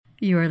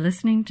You are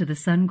listening to the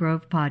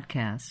Sungrove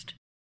Podcast.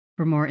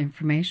 For more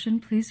information,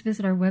 please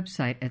visit our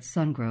website at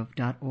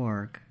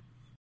sungrove.org.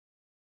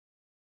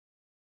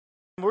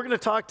 We're going to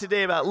talk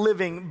today about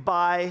living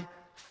by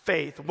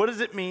faith. What does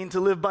it mean to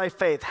live by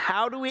faith?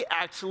 How do we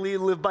actually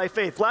live by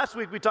faith? Last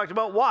week we talked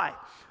about why.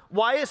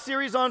 Why a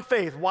series on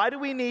faith? Why do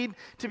we need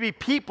to be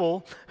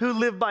people who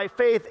live by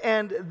faith?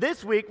 And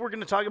this week we're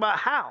going to talk about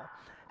how.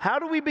 How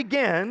do we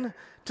begin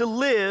to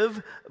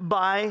live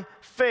by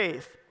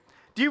faith?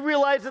 Do you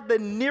realize that the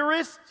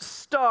nearest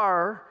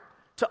star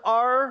to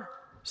our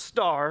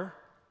star,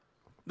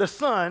 the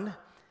sun,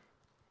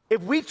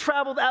 if we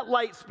traveled at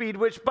light speed,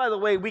 which, by the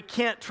way, we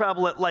can't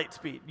travel at light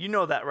speed. You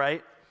know that,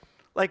 right?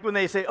 Like when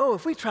they say, oh,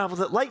 if we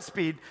traveled at light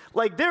speed,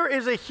 like there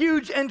is a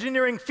huge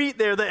engineering feat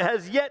there that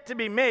has yet to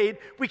be made.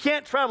 We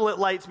can't travel at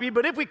light speed,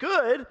 but if we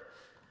could,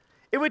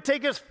 it would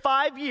take us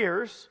 5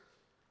 years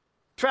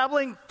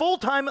traveling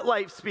full-time at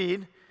light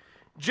speed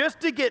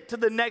just to get to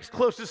the next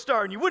closest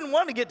star. And you wouldn't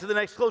want to get to the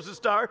next closest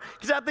star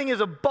because that thing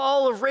is a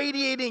ball of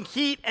radiating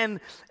heat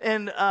and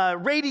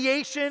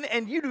radiation,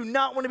 and you do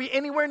not want to be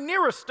anywhere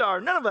near a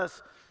star. None of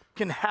us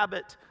can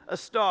habit a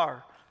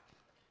star.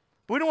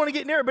 But we don't want to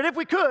get near it. But if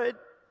we could,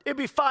 it'd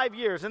be 5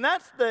 years. And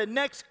that's the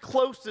next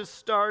closest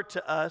star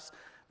to us.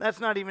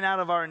 That's not even out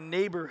of our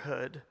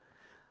neighborhood.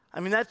 I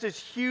mean, that's this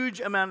huge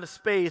amount of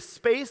space.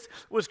 Space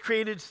was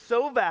created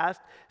so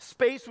vast.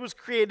 Space was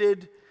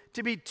created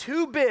to be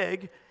too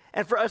big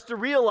and for us to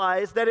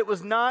realize that it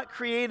was not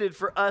created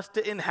for us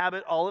to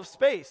inhabit all of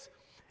space.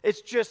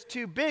 It's just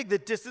too big. The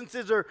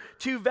distances are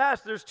too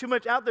vast. There's too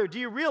much out there. Do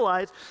you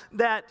realize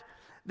that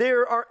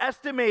there are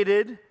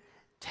estimated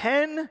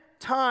 10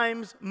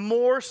 times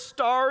more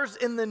stars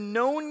in the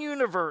known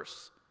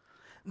universe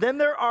than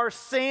there are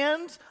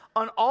sands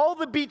on all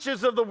the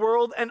beaches of the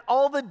world and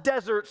all the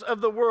deserts of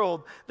the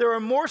world? There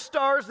are more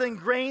stars than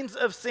grains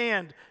of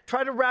sand.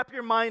 Try to wrap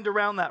your mind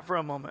around that for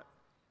a moment.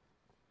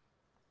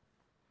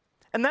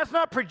 And that's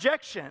not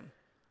projection.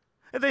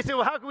 If they say,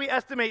 well, how can we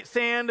estimate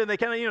sand? And they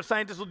kind of,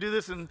 scientists will do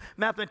this, and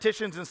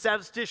mathematicians and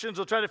statisticians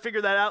will try to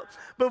figure that out.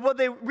 But what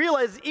they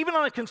realize, even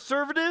on a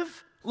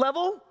conservative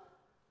level,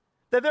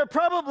 that there are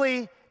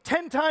probably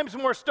 10 times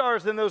more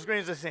stars than those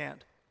grains of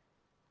sand.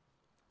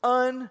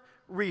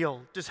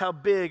 Unreal, just how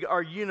big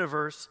our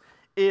universe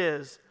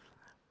is.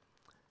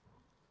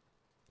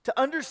 To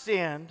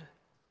understand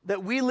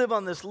that we live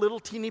on this little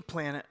teeny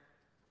planet,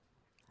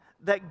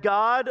 that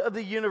God of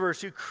the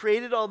universe who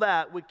created all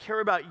that would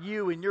care about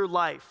you and your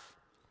life.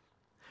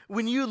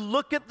 When you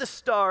look at the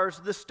stars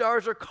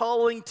are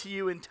calling to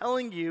you and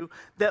telling you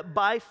that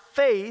by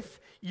faith,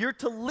 you're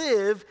to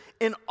live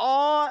in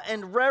awe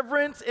and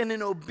reverence and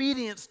in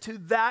obedience to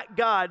that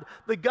God,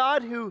 the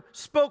God who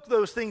spoke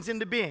those things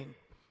into being.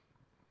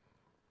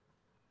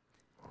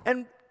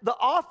 And the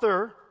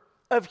author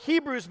of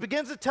Hebrews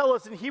begins to tell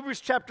us in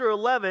Hebrews chapter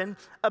 11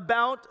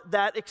 about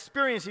that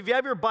experience. If you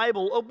have your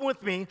Bible, open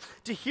with me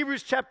to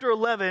Hebrews chapter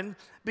 11,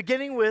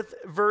 beginning with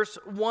verse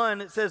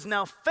 1. It says,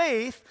 now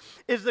faith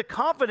is the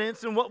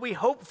confidence in what we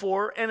hope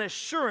for and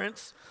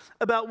assurance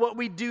about what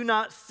we do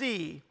not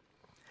see.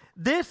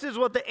 This is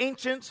what the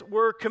ancients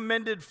were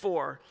commended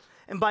for.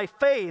 And by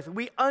faith,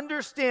 we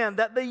understand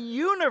that the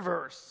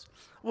universe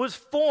was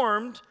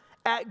formed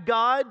at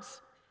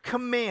God's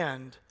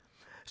command,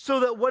 so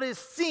that what is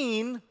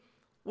seen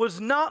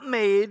was not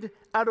made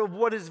out of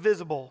what is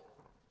visible.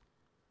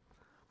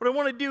 What I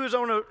want to do is I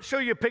want to show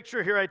you a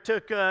picture here I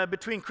took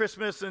between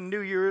Christmas and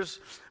New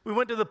Year's. We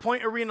went to the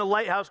Point Arena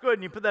Lighthouse. Go ahead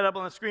and you put that up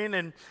on the screen.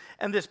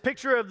 And this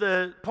picture of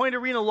the Point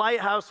Arena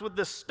Lighthouse with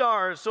the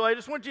stars. So I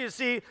just want you to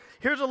see,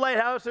 here's a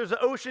lighthouse. There's an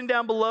ocean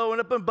down below,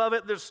 and up above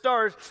it, there's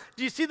stars.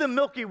 Do you see the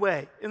Milky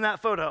Way in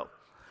that photo?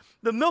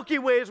 The Milky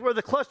Way is where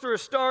the cluster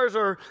of stars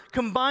are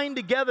combined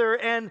together,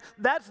 and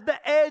that's the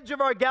edge of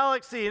our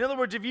galaxy. In other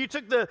words, if you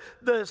took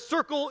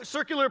the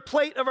circular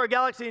plate of our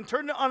galaxy and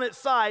turned it on its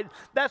side,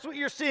 that's what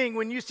you're seeing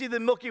when you see the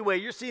Milky Way.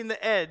 You're seeing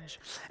the edge.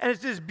 And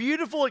it's this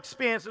beautiful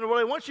expanse. And what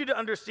I want you to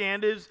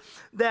understand is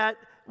that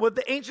what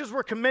the ancients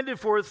were commended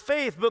for is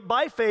faith, but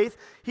by faith,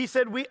 he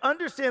said, we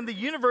understand the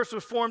universe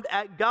was formed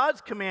at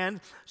God's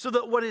command so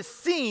that what is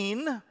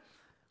seen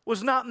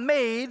was not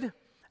made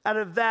out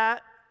of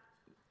that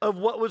of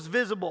what was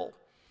visible.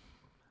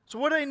 So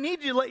what I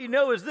need to let you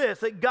know is this,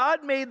 that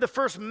God made the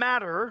first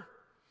matter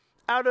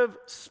out of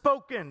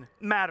spoken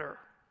matter.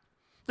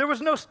 There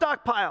was no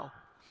stockpile.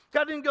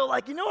 God didn't go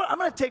like, you know what, I'm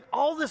going to take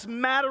all this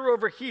matter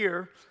over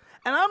here,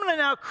 and I'm going to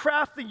now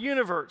craft the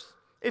universe.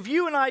 If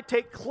you and I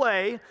take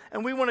clay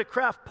and we want to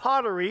craft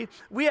pottery,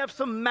 we have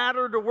some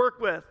matter to work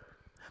with.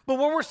 But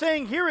what we're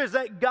saying here is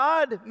that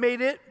God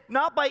made it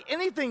not by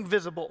anything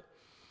visible,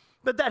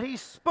 but that he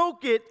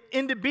spoke it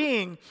into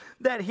being,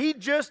 that he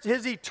just,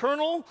 his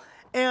eternal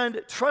and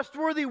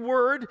trustworthy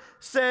word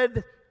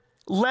said,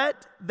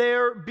 let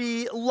there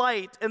be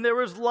light, and there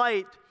was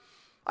light.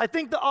 I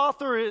think the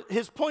author,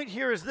 his point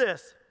here is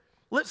this: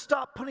 let's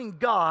stop putting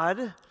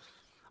God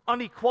on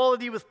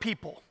equality with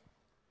people.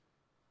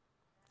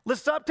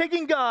 Let's stop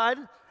taking God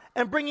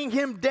and bringing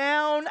him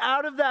down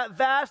out of that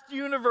vast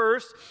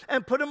universe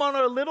and put him on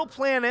our little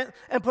planet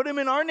and put him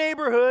in our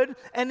neighborhood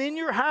and in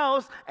your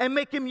house and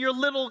make him your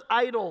little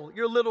idol,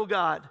 your little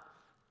God.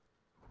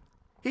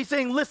 He's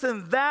saying,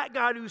 listen, that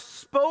God who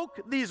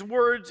spoke these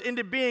words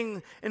into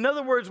being, in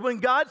other words, when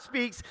God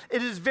speaks,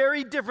 it is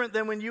very different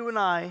than when you and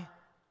I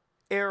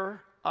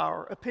air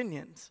our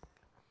opinions.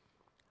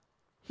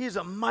 He is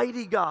a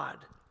mighty God.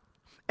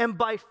 And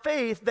by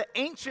faith, the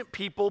ancient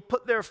people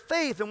put their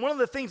faith, and one of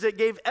the things that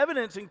gave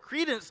evidence and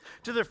credence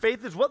to their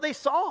faith is what they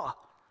saw.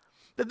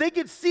 That they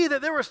could see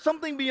that there was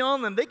something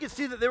beyond them. They could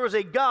see that there was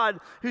a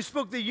God who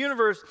spoke the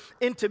universe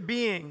into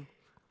being.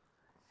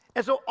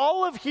 And so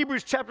all of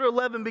Hebrews chapter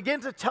 11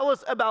 begins to tell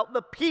us about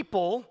the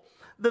people,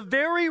 the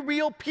very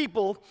real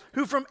people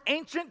who from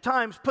ancient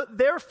times put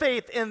their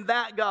faith in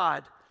that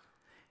God.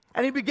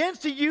 And he begins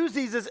to use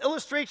these as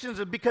illustrations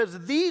of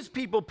because these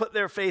people put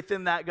their faith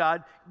in that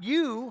God,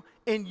 you,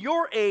 in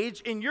your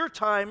age, in your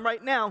time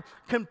right now,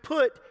 can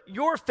put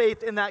your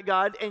faith in that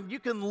God and you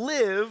can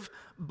live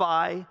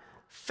by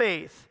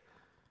faith.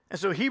 And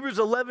so Hebrews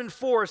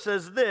 11:4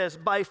 says this,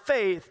 by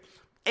faith,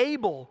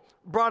 Abel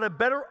brought a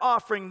better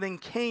offering than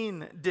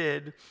Cain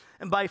did.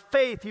 And by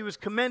faith, he was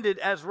commended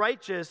as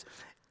righteous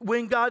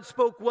when God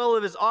spoke well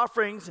of his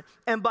offerings.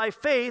 And by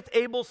faith,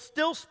 Abel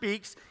still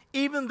speaks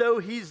even though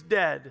he's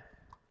dead.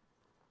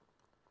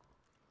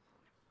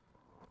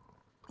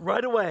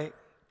 Right away,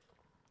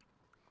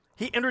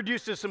 he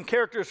introduces some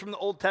characters from the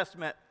Old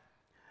Testament.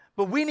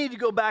 But we need to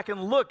go back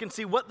and look and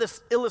see what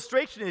this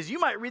illustration is. You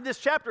might read this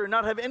chapter and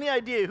not have any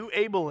idea who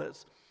Abel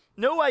is.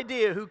 No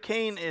idea who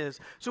Cain is.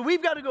 So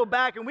we've got to go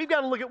back and we've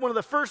got to look at one of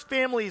the first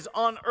families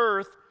on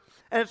earth.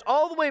 And it's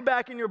all the way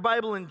back in your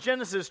Bible in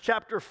Genesis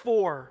chapter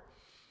 4.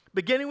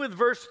 Beginning with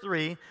verse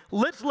 3,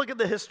 let's look at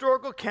the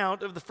historical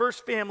count of the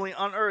first family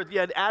on earth. You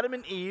had Adam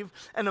and Eve,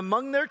 and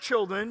among their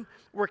children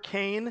were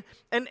Cain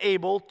and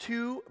Abel,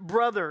 two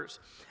brothers.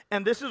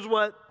 And this is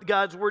what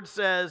God's word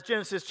says,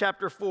 Genesis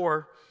chapter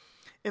 4.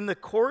 In the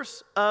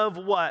course of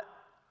what?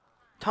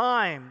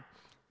 Time.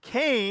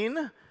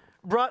 Cain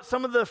brought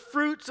some of the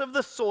fruits of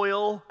the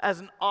soil as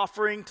an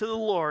offering to the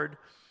Lord.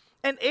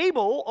 And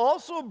Abel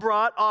also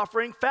brought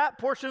offering, fat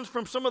portions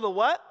from some of the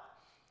what?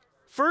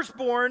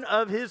 Firstborn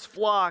of his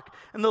flock.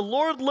 And the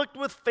Lord looked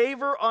with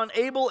favor on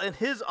Abel and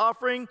his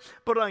offering,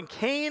 but on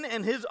Cain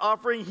and his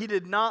offering he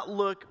did not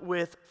look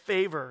with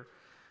favor.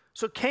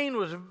 So Cain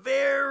was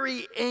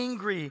very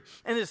angry,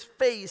 and his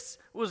face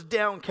was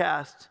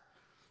downcast.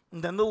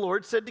 And then the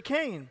Lord said to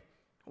Cain,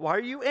 why are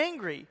you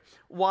angry?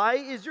 Why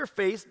is your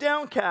face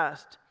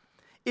downcast?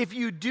 If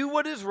you do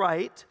what is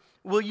right,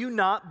 will you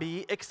not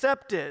be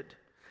accepted?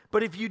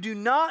 But if you do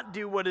not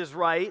do what is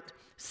right,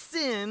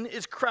 sin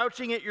is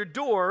crouching at your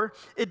door.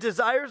 It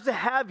desires to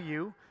have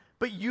you,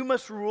 but you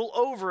must rule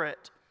over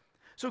it.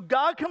 So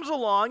God comes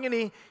along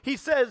and he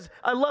says,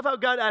 I love how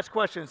God asks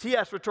questions. He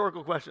asks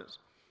rhetorical questions.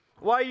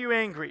 Why are you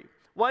angry?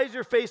 Why is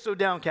your face so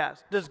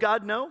downcast? Does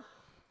God know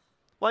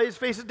why his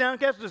face is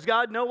downcast? Does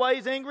God know why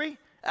he's angry?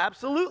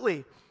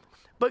 Absolutely.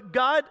 But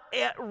God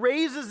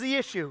raises the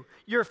issue.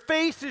 Your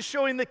face is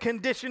showing the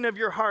condition of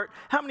your heart.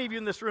 How many of you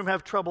in this room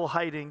have trouble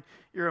hiding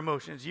your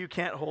emotions? You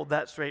can't hold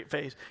that straight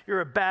face. You're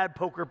a bad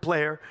poker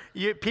player.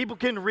 People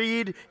can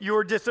read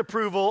your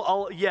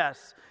disapproval.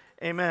 Yes,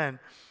 amen.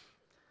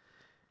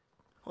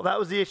 Well, that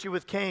was the issue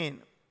with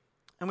Cain.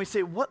 And we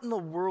say, what in the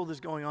world is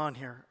going on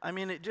here? I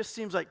mean, it just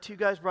seems like two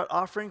guys brought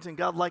offerings and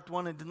God liked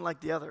one and didn't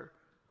like the other.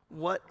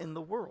 What in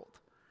the world?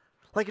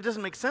 Like, it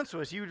doesn't make sense to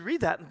us. You would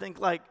read that and think,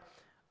 like,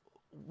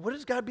 what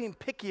is God being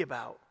picky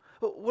about?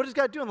 What is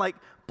God doing? Like,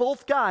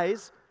 both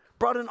guys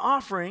brought an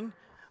offering,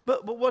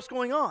 but what's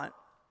going on?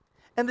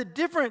 And the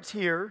difference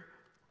here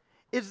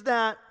is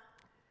that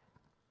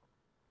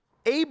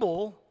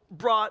Abel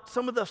brought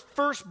some of the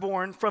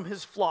firstborn from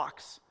his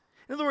flocks.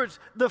 In other words,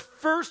 the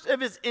first of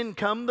his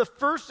income, the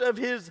first of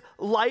his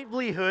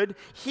livelihood,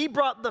 he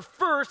brought the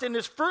first, and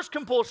his first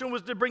compulsion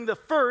was to bring the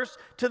first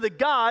to the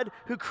God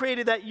who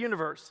created that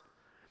universe.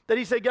 That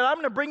he said, God, I'm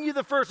going to bring you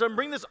the first. I'm going to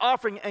bring this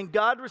offering, and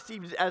God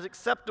received it as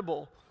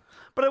acceptable.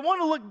 But I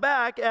want to look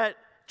back at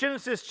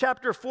Genesis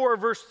chapter 4,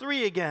 verse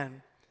 3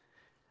 again.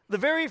 The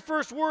very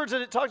first words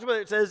that it talks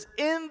about, it says,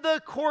 in the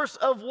course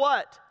of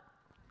what?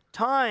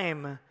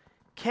 Time,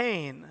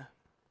 Cain.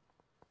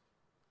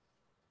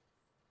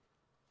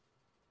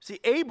 See,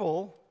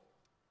 Abel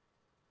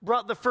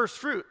brought the first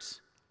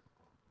fruits.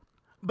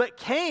 But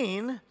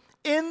Cain,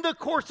 in the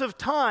course of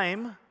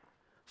time,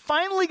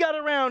 finally got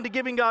around to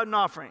giving God an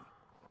offering.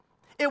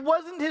 It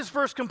wasn't his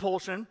first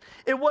compulsion.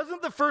 It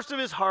wasn't the first of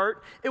his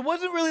heart. It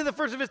wasn't really the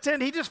first of his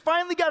tent. He just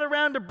finally got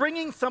around to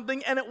bringing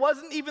something, and it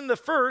wasn't even the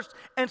first.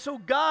 And so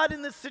God,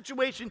 in this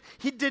situation,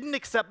 he didn't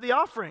accept the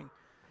offering.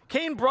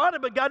 Cain brought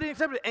it, but God didn't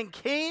accept it. And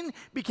Cain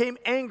became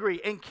angry.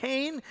 And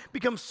Cain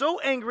becomes so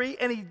angry,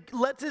 and he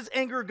lets his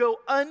anger go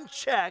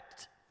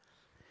unchecked.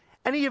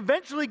 And he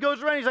eventually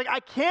goes around, he's like,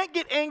 I can't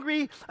get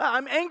angry.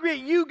 I'm angry at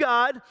you,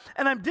 God,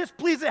 and I'm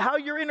displeased at how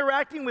you're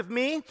interacting with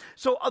me.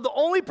 So the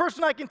only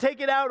person I can take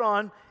it out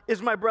on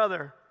is my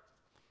brother.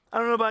 I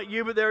don't know about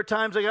you, but there are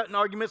times I got in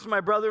arguments with my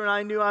brother and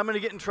I knew I'm going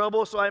to get in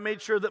trouble, so I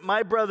made sure that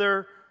my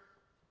brother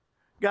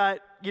got,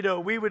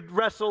 we would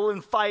wrestle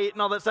and fight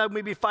and all that stuff, and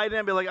we'd be fighting, and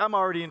I'd be like, I'm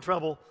already in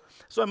trouble.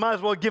 So I might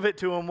as well give it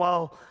to him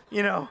while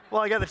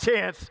I got the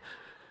chance,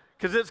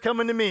 because it's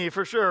coming to me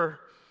for sure.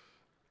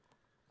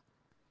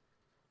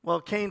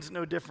 Well, Cain's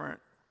no different.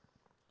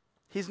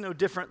 He's no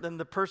different than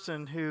the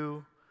person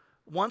who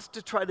wants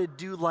to try to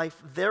do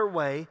life their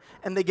way,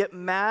 and they get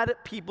mad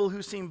at people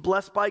who seem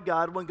blessed by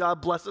God when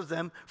God blesses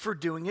them for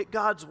doing it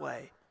God's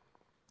way.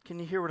 Can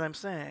you hear what I'm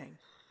saying?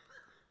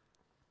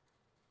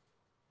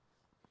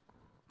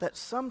 That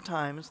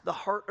sometimes the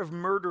heart of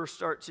murder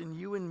starts in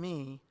you and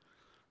me.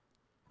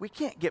 We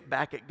can't get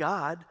back at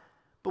God,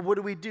 but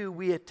what do?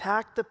 We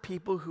attack the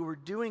people who are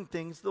doing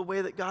things the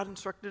way that God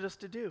instructed us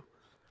to do.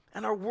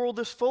 And our world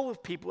is full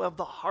of people who have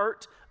the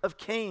heart of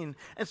Cain.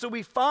 And so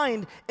we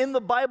find in the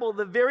Bible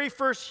the very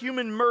first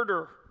human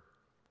murder.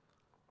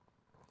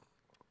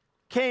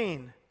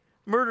 Cain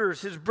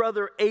murders his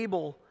brother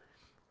Abel.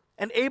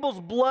 And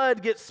Abel's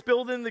blood gets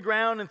spilled in the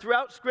ground. And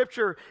throughout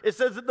Scripture, it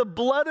says that the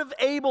blood of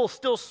Abel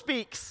still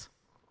speaks.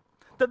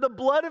 That the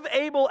blood of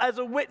Abel as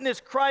a witness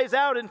cries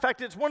out. In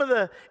fact, it's one of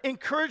the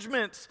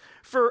encouragements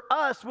for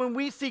us when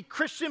we see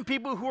Christian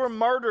people who are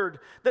martyred,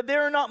 that they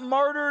are not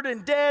martyred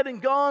and dead and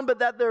gone, but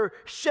that their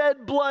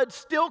shed blood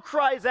still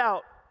cries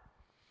out.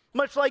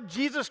 Much like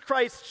Jesus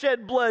Christ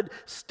shed blood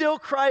still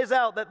cries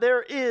out that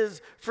there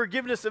is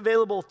forgiveness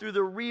available through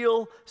the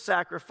real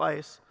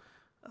sacrifice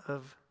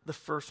of the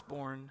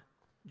firstborn,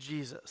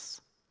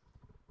 Jesus.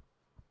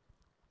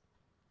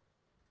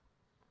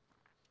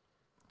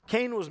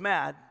 Cain was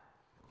mad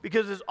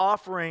because his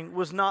offering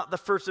was not the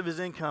first of his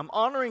income.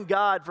 Honoring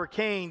God for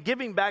Cain,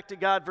 giving back to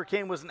God for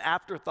Cain was an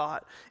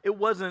afterthought. It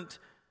wasn't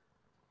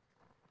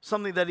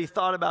something that he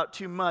thought about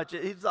too much.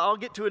 I'll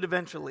get to it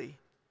eventually.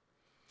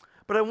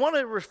 But I want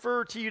to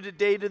refer to you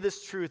today to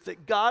this truth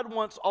that God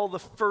wants all the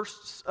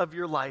firsts of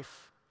your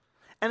life.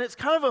 And it's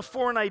kind of a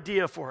foreign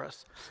idea for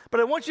us.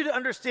 But I want you to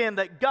understand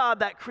that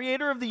God, that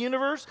creator of the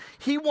universe,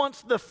 he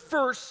wants the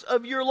first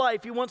of your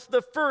life. He wants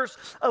the first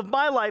of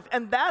my life.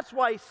 And that's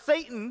why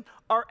Satan,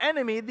 our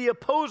enemy, the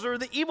opposer,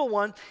 the evil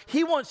one,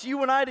 he wants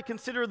you and I to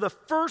consider the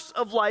first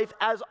of life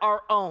as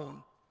our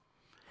own.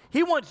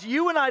 He wants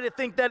you and I to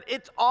think that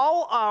it's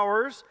all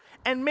ours,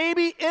 and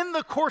maybe in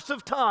the course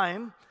of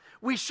time,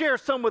 we share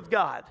some with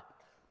God.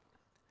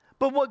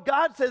 But what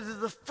God says is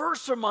the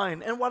first are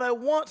mine, and what I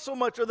want so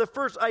much are the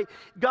first.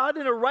 God,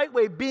 in a right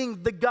way,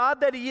 being the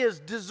God that he is,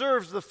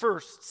 deserves the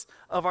firsts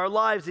of our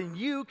lives, and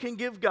you can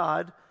give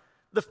God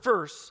the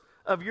first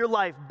of your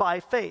life by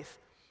faith.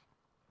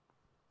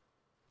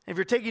 If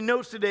you're taking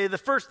notes today, the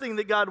first thing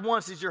that God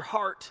wants is your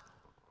heart.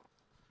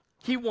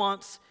 He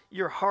wants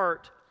your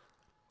heart.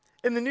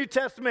 In the New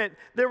Testament,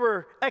 there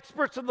were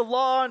experts of the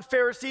law and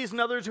Pharisees and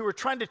others who were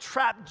trying to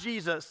trap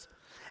Jesus.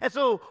 And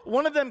so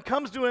one of them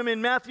comes to him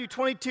in Matthew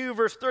 22,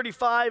 verse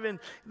 35, and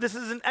this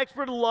is an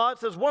expert in the law. It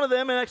says, one of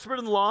them, an expert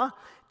in the law,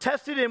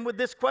 tested him with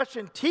this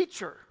question,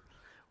 "Teacher,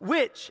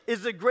 which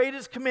is the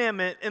greatest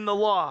commandment in the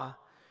law?"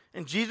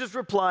 And Jesus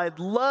replied,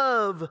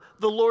 "Love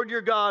the Lord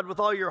your God with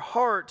all your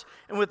heart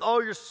and with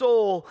all your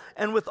soul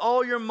and with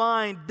all your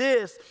mind.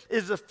 This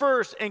is the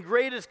first and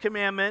greatest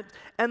commandment,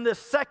 and the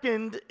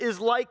second is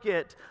like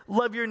it.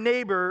 Love your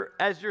neighbor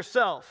as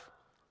yourself."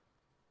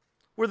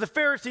 Were the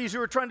Pharisees who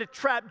were trying to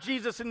trap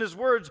Jesus in his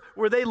words,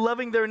 were they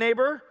loving their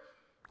neighbor?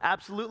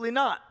 Absolutely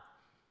not.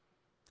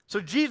 So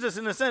Jesus,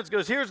 in a sense,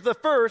 goes, here's the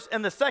first,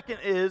 and the second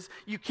is,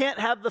 you can't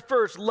have the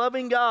first,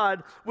 loving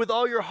God with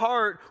all your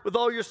heart, with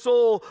all your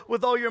soul,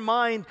 with all your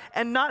mind,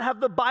 and not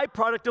have the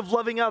byproduct of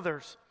loving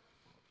others.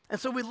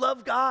 And so we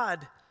love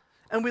God,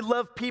 and we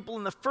love people,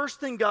 and the first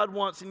thing God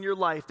wants in your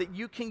life that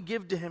you can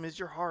give to him is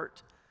your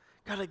heart.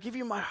 God, I give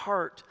you my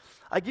heart.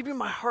 I give you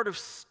my heart of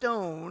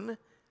stone,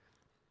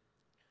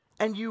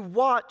 and you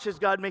watch as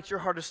God makes your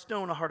heart of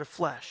stone a heart of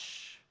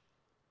flesh.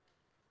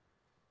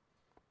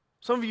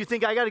 Some of you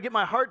think, I got to get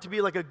my heart to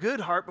be like a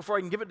good heart before I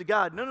can give it to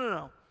God.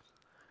 No.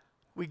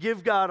 We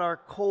give God our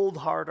cold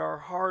heart, our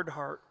hard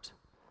heart,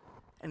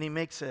 and he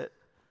makes it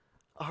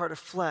a heart of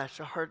flesh,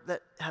 a heart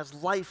that has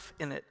life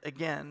in it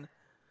again.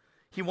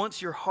 He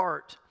wants your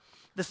heart.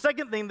 The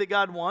second thing that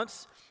God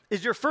wants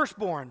is your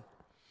firstborn.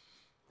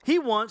 He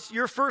wants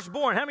your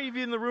firstborn. How many of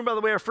you in the room, by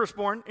the way, are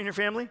firstborn in your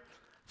family?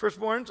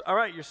 Firstborns? All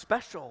right, you're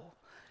special.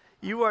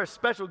 You are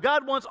special.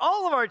 God wants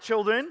all of our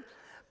children,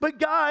 but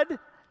God,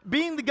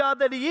 being the God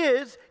that he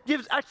is,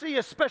 gives actually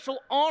a special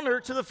honor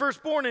to the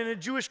firstborn. In a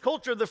Jewish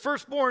culture, the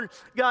firstborn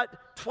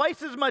got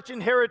twice as much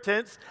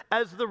inheritance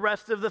as the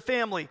rest of the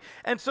family.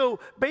 And so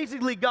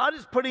basically God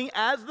is putting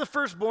as the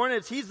firstborn,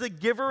 as he's the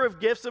giver of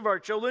gifts of our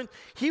children,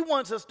 he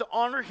wants us to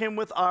honor him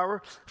with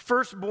our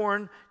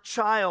firstborn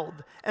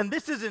child. And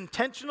this is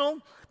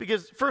intentional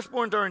because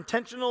firstborns are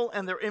intentional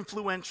and they're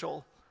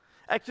influential.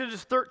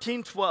 Exodus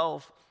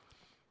 13:12.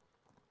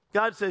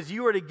 God says,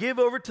 you are to give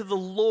over to the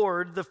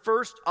Lord the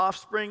first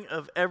offspring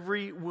of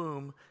every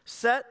womb.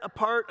 Set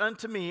apart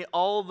unto me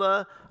all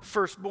the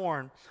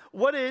firstborn.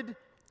 What did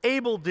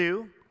Abel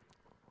do?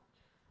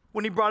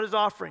 when he brought his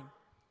offering.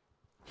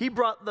 He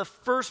brought the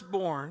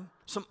firstborn,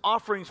 some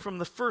offerings from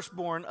the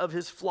firstborn of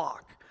his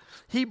flock.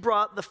 He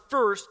brought the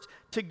first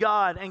to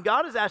God. And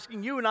God is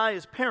asking you and I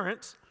as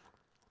parents,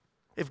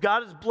 if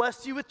God has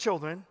blessed you with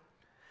children,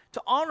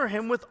 to honor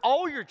him with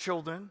all your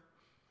children,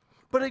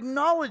 but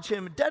acknowledge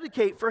him,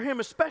 dedicate for him,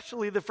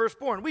 especially the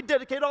firstborn. We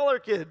dedicate all our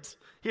kids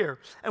here,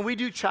 and we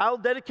do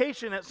child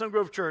dedication at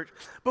Sungrove Church.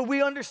 But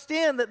we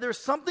understand that there's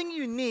something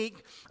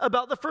unique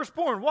about the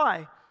firstborn.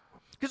 Why?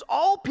 Because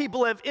all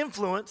people have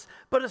influence,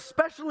 but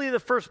especially the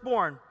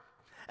firstborn.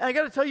 And I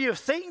got to tell you, if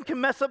Satan can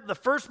mess up the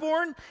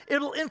firstborn,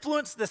 it'll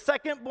influence the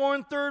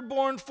secondborn,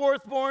 thirdborn,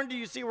 fourthborn. Do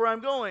you see where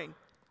I'm going?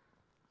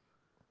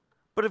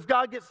 But if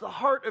God gets the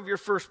heart of your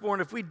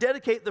firstborn, if we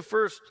dedicate the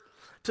first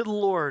to the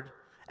Lord,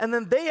 and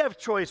then they have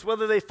choice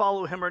whether they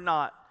follow him or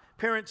not.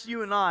 Parents,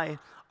 you and I,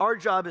 our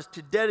job is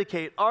to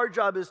dedicate. Our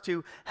job is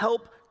to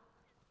help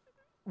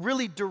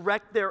really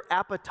direct their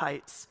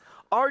appetites.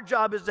 Our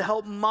job is to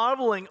help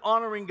modeling,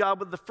 honoring God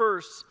with the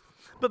first.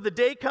 But the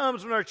day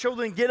comes when our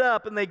children get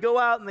up and they go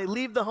out and they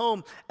leave the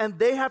home and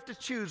they have to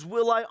choose,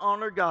 will I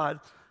honor God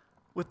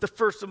with the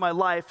first of my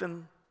life?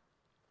 And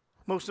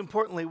most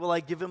importantly, will I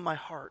give him my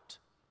heart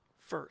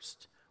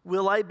first?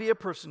 Will I be a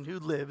person who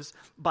lives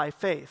by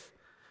faith?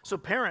 So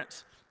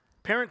parents,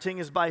 parenting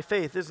is by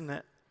faith, isn't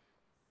it?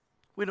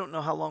 We don't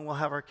know how long we'll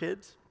have our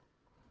kids.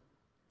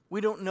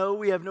 We don't know,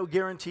 we have no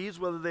guarantees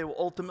whether they will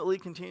ultimately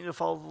continue to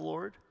follow the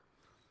Lord.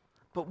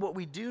 But what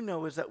we do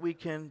know is that we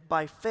can,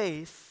 by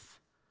faith,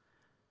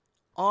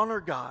 honor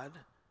God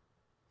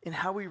in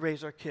how we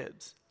raise our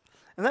kids.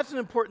 And that's an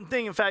important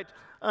thing. In fact,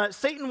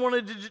 Satan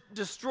wanted to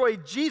destroy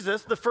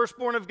Jesus, the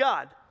firstborn of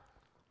God.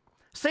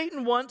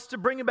 Satan wants to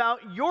bring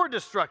about your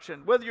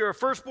destruction. Whether you're a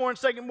firstborn,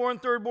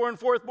 secondborn, thirdborn,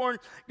 fourthborn,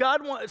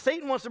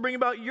 Satan wants to bring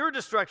about your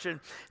destruction.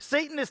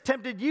 Satan has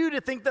tempted you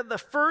to think that the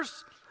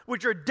first,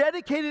 which are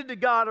dedicated to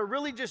God, are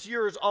really just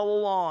yours all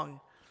along.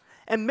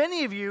 And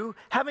many of you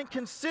haven't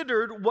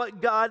considered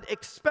what God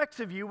expects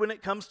of you when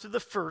it comes to the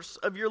first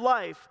of your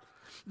life.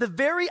 The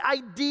very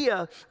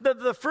idea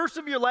that the first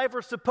of your life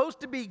are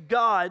supposed to be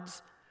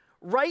God's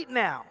right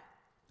now,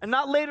 and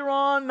not later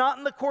on, not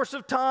in the course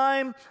of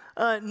time,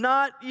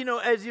 not,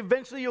 as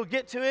eventually you'll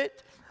get to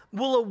it,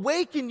 will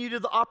awaken you to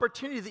the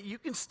opportunity that you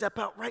can step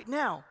out right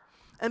now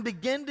and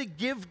begin to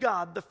give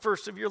God the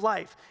first of your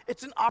life.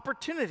 It's an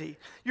opportunity.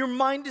 Your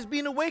mind is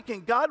being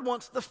awakened. God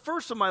wants the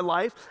first of my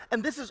life,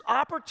 and this is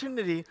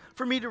opportunity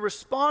for me to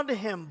respond to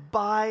him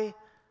by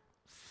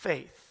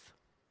faith.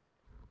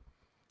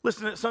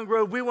 Listen, at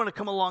Sungrove, we want to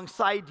come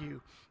alongside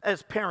you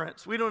as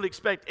parents. We don't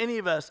expect any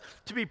of us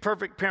to be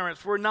perfect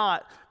parents. We're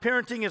not.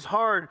 Parenting is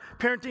hard.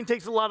 Parenting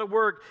takes a lot of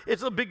work.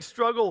 It's a big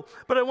struggle.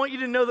 But I want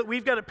you to know that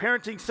we've got a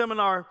parenting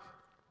seminar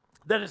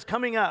that is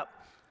coming up.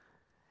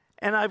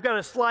 And I've got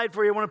a slide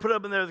for you I want to put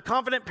up in there. The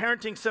Confident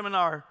Parenting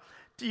Seminar.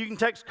 You can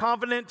text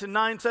CONFIDENT to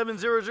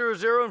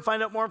 97000 and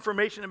find out more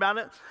information about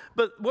it.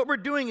 But what we're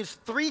doing is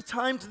 3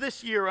 times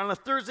this year on a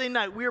Thursday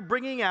night, we are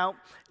bringing out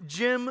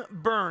Jim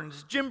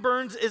Burns. Jim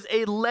Burns is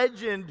a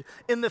legend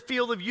in the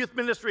field of youth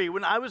ministry.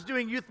 When I was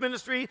doing youth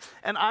ministry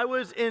and I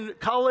was in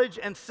college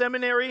and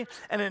seminary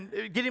and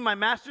in getting my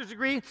master's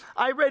degree,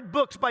 I read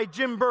books by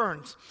Jim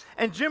Burns.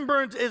 And Jim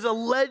Burns is a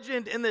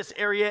legend in this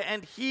area,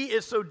 and he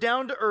is so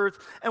down to earth,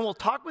 and we'll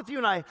talk with you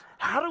and I,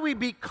 how do we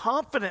be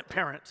confident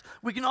parents?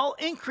 We can all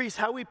increase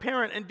how we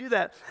parent and do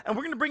that. And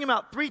we're going to bring him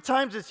out 3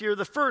 times this year.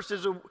 The first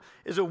is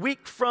a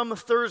week from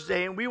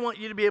Thursday, and we want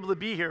you to be able to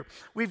be here.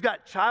 We've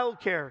got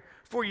childcare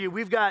for you.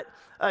 We've got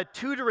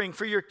tutoring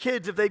for your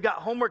kids if they've got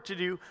homework to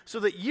do so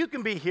that you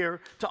can be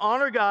here to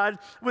honor God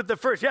with the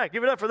first. Yeah,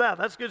 give it up for that.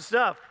 That's good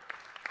stuff.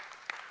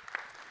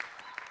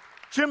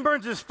 Jim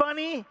Burns is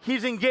funny,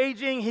 he's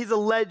engaging, he's a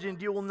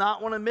legend. You will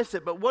not want to miss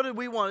it. But what do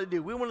we want to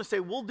do? We want to say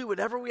we'll do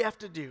whatever we have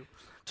to do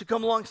to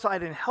come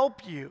alongside and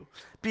help you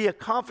be a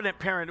confident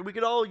parent. We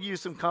could all use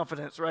some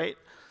confidence, right,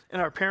 in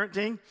our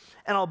parenting.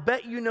 And I'll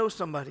bet you know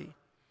somebody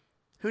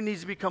who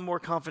needs to become more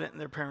confident in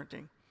their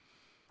parenting.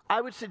 I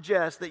would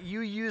suggest that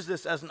you use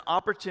this as an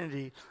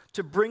opportunity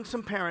to bring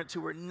some parents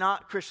who are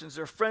not Christians,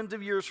 they're friends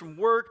of yours from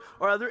work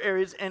or other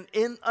areas, and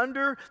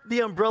under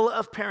the umbrella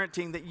of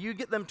parenting, that you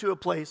get them to a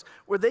place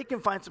where they can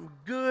find some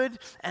good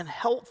and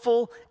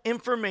helpful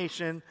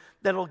information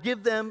that'll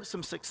give them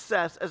some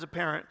success as a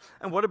parent.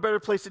 And what a better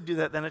place to do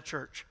that than a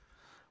church?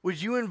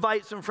 Would you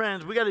invite some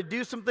friends? We got to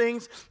do some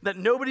things that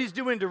nobody's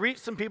doing to reach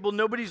some people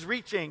nobody's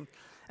reaching.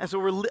 And so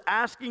we're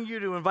asking you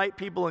to invite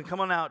people and come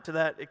on out to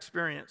that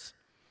experience.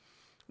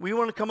 We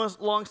want to come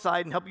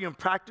alongside and help you in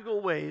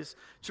practical ways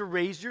to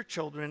raise your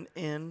children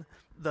in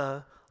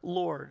the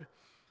Lord.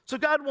 So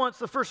God wants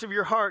the first of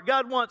your heart.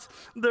 God wants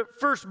the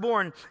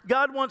firstborn.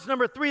 God wants,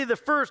 number 3, the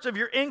first of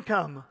your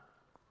income.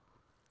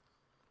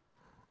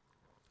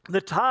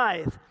 The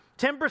tithe,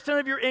 10%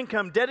 of your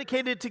income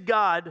dedicated to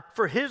God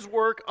for his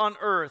work on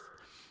earth.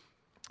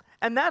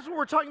 And that's what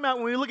we're talking about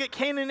when we look at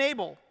Cain and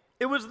Abel.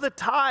 It was the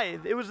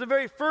tithe. It was the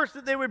very first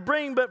that they would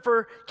bring, but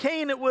for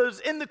Cain, it was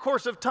in the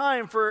course of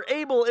time. For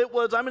Abel, it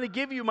was, I'm going to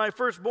give you my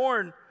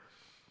firstborn.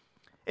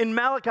 In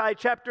Malachi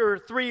chapter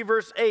 3,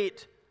 verse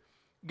 8,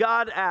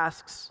 God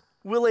asks,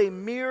 will a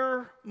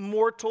mere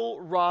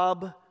mortal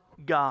rob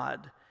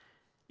God?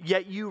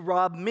 Yet you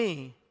rob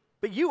me.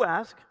 But you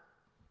ask,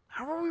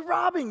 how are we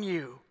robbing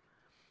you?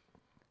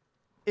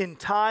 In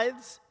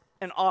tithes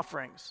and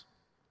offerings.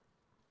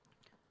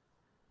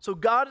 So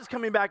God is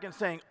coming back and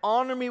saying,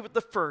 honor me with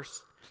the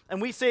first.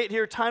 And we say it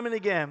here time and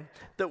again,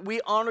 that we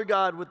honor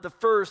God with the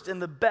first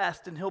and the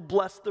best, and he'll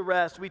bless the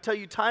rest. We tell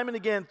you time and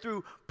again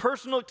through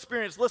personal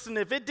experience, listen,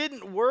 if it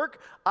didn't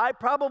work, I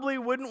probably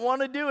wouldn't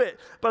want to do it.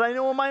 But I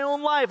know in my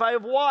own life, I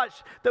have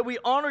watched that we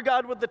honor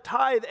God with the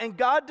tithe, and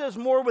God does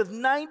more with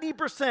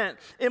 90%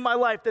 in my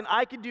life than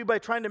I could do by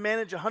trying to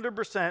manage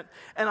 100%.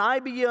 And I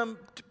begin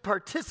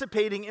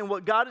participating in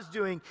what God is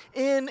doing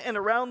in and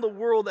around the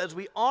world as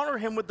we honor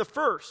him with the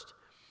first,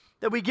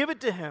 that we give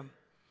it to him.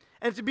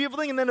 And it's a beautiful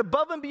thing. And then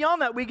above and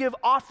beyond that, we give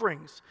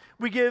offerings.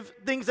 We give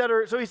things that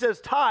are, so he says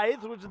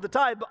tithes, which is the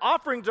tithe, but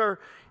offerings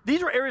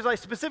these are areas I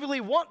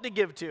specifically want to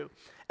give to.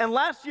 And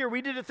last year,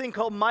 we did a thing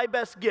called My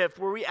Best Gift,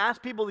 where we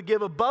asked people to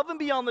give above and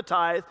beyond the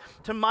tithe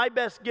to My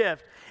Best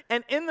Gift.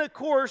 And in the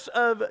course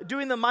of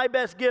doing the My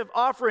Best Gift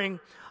offering,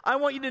 I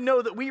want you to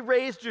know that we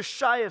raised just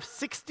shy of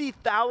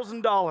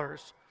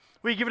 $60,000.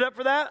 Will you give it up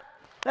for that?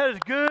 That is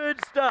good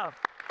stuff.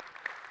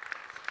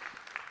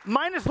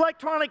 Minus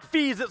electronic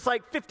fees, it's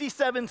like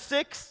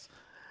 $57,600.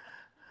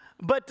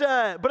 But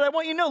I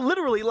want you to know,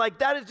 literally, like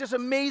that is just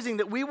amazing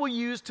that we will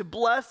use to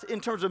bless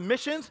in terms of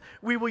missions.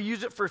 We will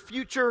use it for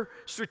future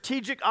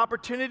strategic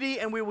opportunity,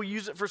 and we will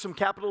use it for some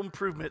capital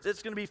improvements.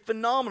 It's going to be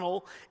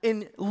phenomenal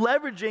in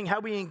leveraging how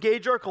we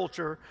engage our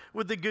culture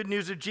with the good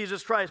news of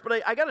Jesus Christ.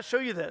 But I got to show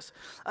you this.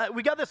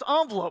 We got this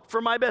envelope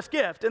for My Best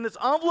Gift, and this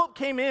envelope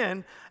came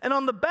in, and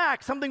on the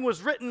back, something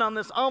was written on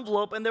this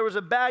envelope, and there was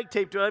a bag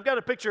taped to it. I've got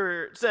a picture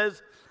here. It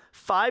says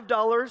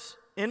 $5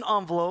 in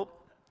envelope,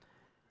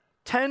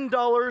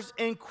 $10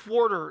 in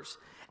quarters.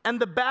 And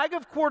the bag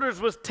of quarters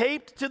was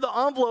taped to the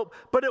envelope,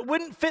 but it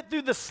wouldn't fit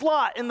through the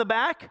slot in the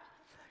back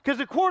because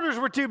the quarters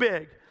were too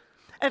big.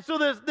 And so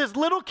this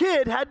little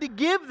kid had to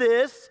give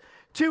this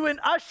to an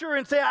usher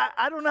and say,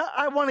 I don't know,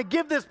 I want to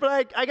give this,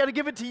 but I got to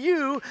give it to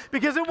you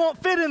because it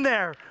won't fit in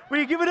there. Will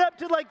you give it up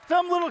to like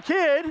some little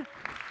kid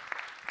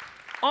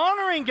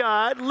honoring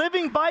God,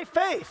 living by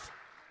faith?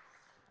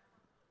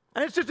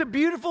 And it's just a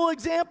beautiful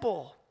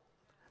example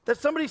that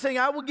somebody's saying,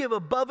 I will give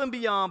above and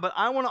beyond, but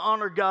I want to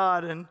honor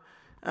God. And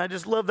I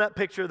just love that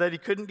picture that he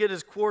couldn't get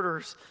his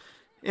quarters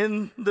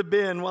in the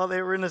bin while they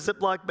were in a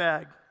Ziploc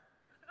bag.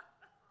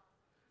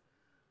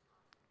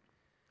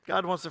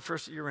 God wants the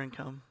first of your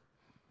income.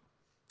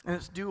 And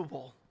it's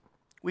doable.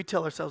 We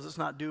tell ourselves it's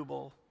not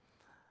doable.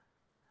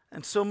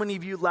 And so many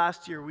of you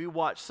last year, we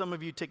watched some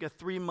of you take a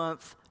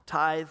 3-month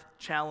tithe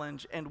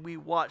challenge, and we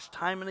watched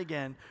time and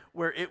again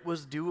where it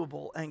was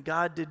doable, and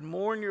God did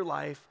more in your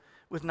life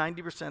with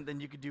 90% than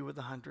you could do with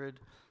 100.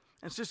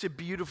 And it's just a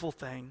beautiful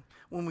thing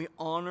when we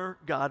honor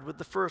God with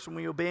the first, when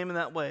we obey him in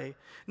that way.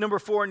 Number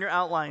 4 in your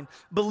outline,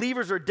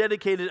 believers are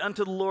dedicated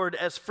unto the Lord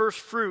as first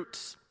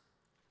fruits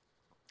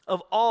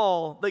of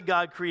all that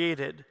God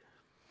created.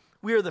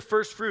 We are the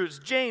first fruits.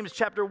 James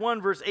chapter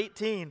 1 verse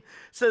 18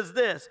 says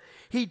this,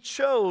 he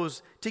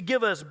chose to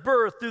give us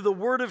birth through the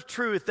word of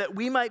truth that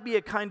we might be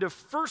a kind of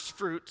first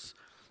fruits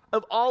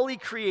of all he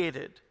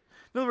created.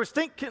 In other words,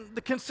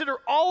 consider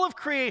all of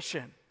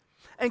creation.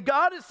 And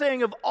God is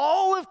saying of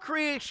all of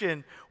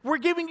creation, we're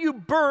giving you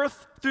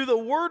birth through the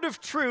word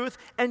of truth,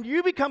 and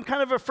you become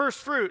kind of a first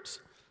fruits.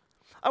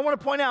 I want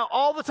to point out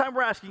all the time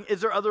we're asking, is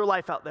there other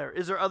life out there?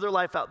 Is there other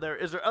life out there?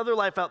 Is there other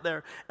life out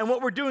there? And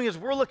what we're doing is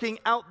we're looking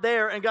out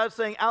there, and God's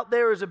saying out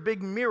there is a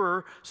big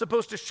mirror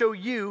supposed to show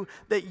you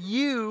that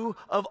you,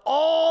 of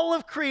all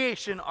of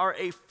creation, are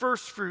a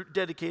first fruit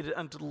dedicated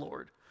unto the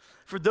Lord.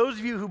 For those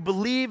of you who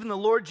believe in the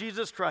Lord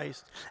Jesus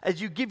Christ,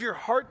 as you give your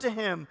heart to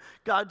him,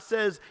 God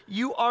says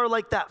you are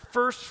like that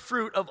first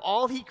fruit of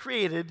all he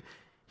created,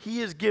 he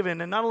is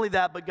given. And not only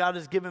that, but God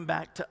has given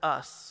back to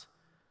us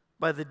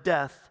by the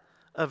death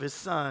of his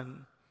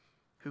son,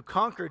 who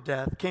conquered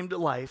death, came to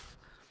life,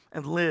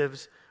 and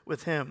lives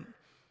with him.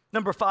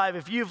 Number 5,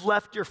 if you've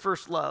left your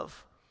first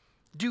love,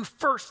 do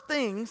first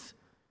things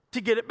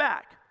to get it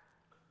back.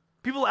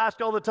 People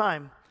ask all the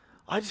time,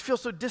 I just feel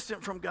so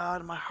distant from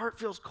God, and my heart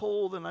feels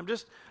cold, and I'm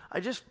just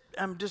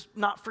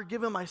not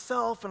forgiving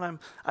myself, and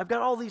I've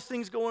got all these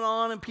things going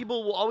on, and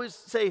people will always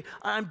say,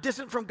 I'm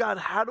distant from God,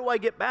 how do I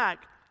get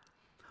back?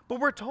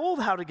 But we're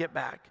told how to get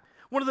back.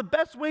 One of the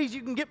best ways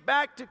you can get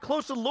back to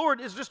close to the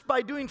Lord is just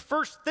by doing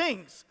first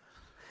things.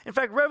 In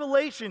fact,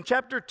 Revelation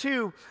chapter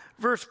 2,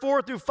 verse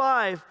 4 through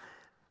 5,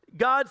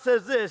 God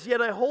says this,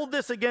 yet I hold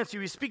this against you.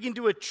 He's speaking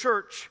to a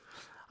church.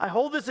 I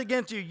hold this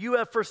against you. You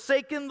have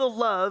forsaken the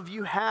love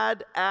you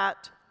had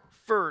at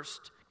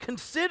first.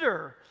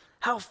 Consider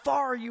how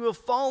far you have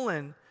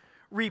fallen.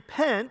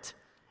 Repent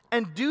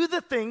and do the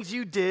things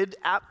you did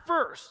at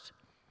first.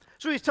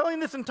 So he's telling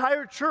this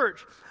entire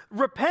church,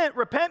 repent.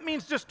 Repent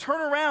means just turn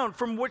around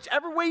from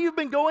whichever way you've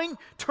been going,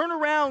 turn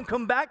around,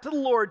 come back to the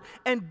Lord,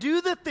 and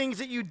do the things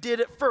that you did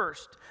at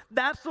first.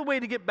 That's the way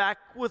to get back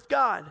with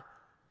God.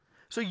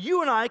 So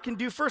you and I can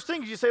do first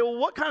things. You say, well,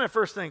 what kind of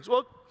first things?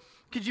 Well,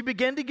 could you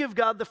begin to give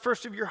God the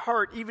first of your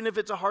heart, even if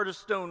it's a heart of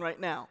stone right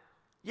now?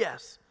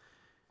 Yes.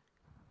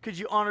 Could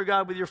you honor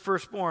God with your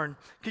firstborn?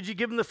 Could you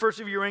give him the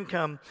first of your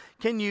income?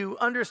 Can you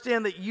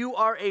understand that you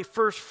are a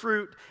first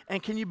fruit?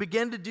 And can you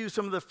begin to do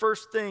some of the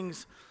first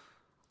things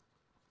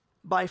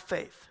by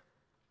faith?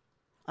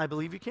 I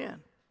believe you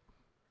can.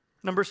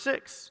 Number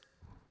 6.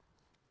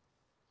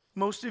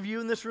 Most of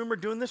you in this room are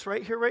doing this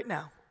right here, right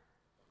now.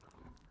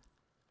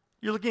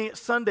 You're looking at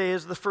Sunday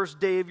as the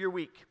first day of your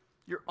week.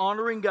 You're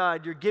honoring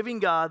God. You're giving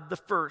God the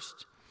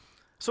first.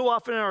 So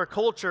often in our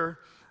culture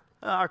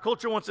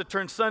wants to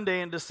turn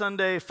Sunday into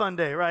Sunday Fun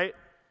Day, right?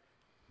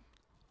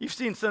 You've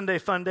seen Sunday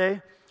Fun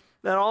Day.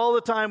 That all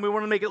the time we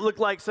want to make it look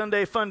like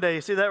Sunday Fun Day.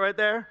 You see that right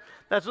there?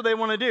 That's what they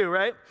want to do,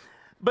 right?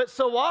 But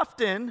so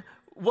often,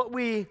 what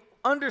we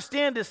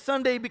understand is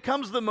Sunday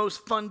becomes the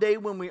most fun day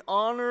when we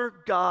honor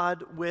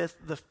God with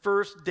the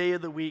first day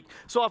of the week.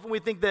 So often we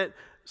think that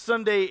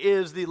Sunday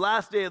is the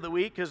last day of the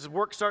week because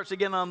work starts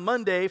again on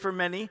Monday for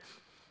many.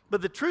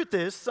 But the truth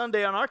is,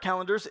 Sunday on our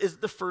calendars is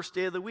the first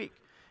day of the week.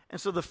 And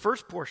so the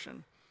first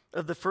portion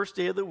of the first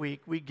day of the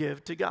week we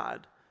give to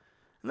God.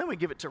 And then we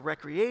give it to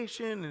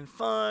recreation and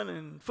fun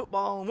and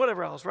football and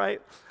whatever else,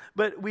 right?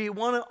 But we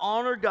want to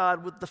honor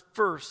God with the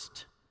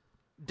first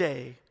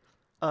day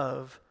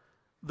of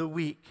the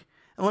week.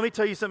 And let me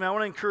tell you something. I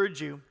want to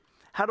encourage you.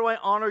 How do I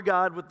honor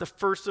God with the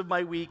first of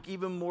my week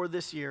even more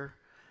this year?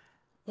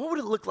 What would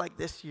it look like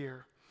this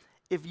year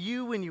if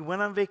you, when you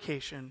went on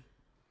vacation,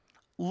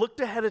 looked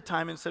ahead of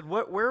time and said,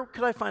 where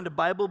could I find a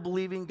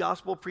Bible-believing,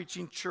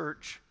 gospel-preaching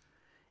church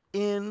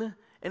in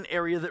an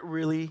area that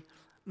really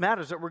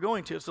matters that we're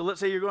going to? So let's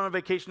say you're going on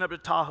vacation up to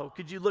Tahoe.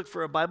 Could you look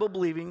for a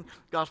Bible-believing,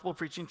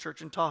 gospel-preaching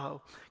church in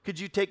Tahoe? Could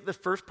you take the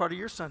first part of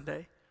your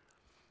Sunday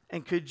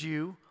and could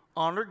you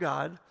honor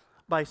God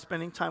by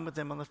spending time with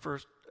them on the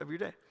first of your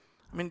day?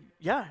 I mean,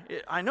 yeah,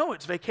 I know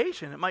it's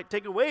vacation. It might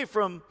take away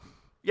from,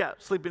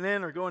 sleeping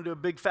in or going to a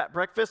big fat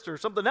breakfast or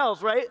something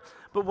else, right?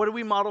 But what do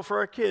we model for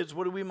our kids?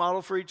 What do we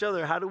model for each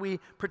other? How do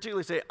we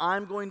particularly say,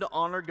 I'm going to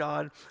honor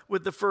God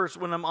with the first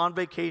when I'm on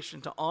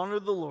vacation, to honor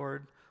the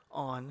Lord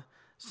on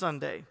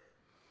Sunday?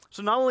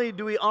 So not only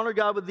do we honor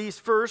God with these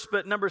first,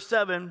 but number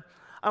 7,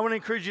 I want to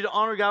encourage you to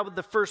honor God with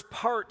the first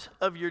part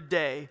of your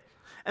day.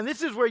 And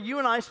this is where you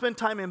and I spend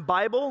time in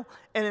Bible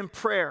and in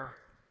prayer.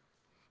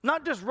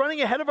 Not just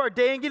running ahead of our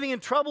day and getting in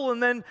trouble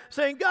and then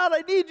saying, God,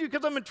 I need you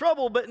because I'm in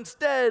trouble, but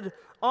instead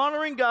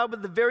honoring God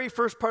with the very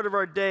first part of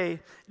our day.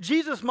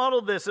 Jesus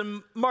modeled this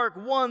in Mark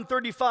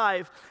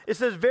 1:35. It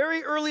says,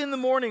 very early in the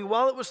morning,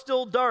 while it was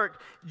still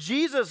dark,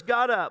 Jesus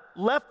got up,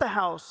 left the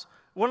house,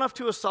 went off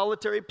to a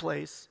solitary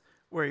place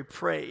where he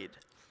prayed.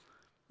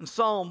 In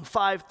Psalm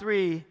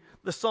 5:3,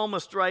 the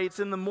psalmist writes,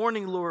 in the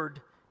morning,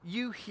 Lord,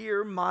 you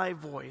hear my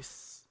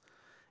voice.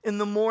 In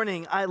the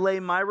morning, I lay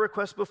my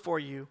request before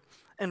you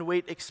and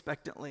wait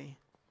expectantly.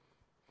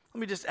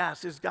 Let me just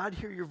ask, does God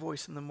hear your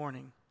voice in the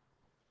morning?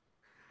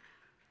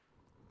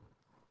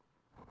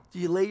 Do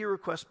you lay your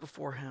request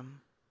before him?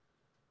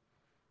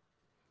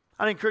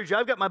 I'd encourage you,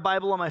 I've got my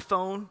Bible on my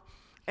phone,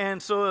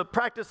 and so a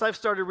practice I've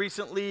started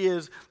recently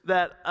is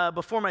that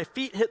before my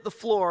feet hit the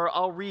floor,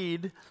 I'll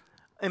read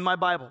in my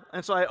Bible.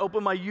 And so I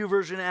open my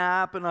YouVersion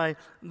app and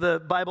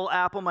the Bible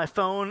app on my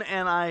phone,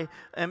 and I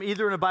am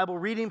either in a Bible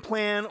reading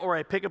plan or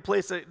I pick a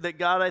place that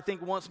God, I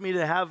think, wants me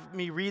to have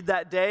me read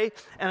that day,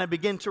 and I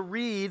begin to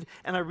read,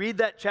 and I read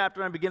that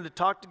chapter, and I begin to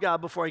talk to God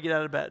before I get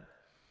out of bed.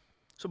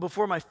 So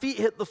before my feet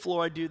hit the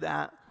floor, I do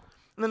that.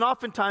 And then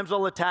oftentimes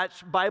I'll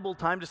attach Bible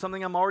time to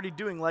something I'm already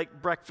doing, like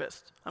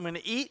breakfast. I'm going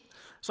to eat,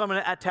 so I'm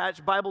going to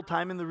attach Bible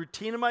time in the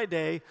routine of my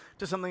day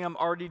to something I'm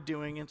already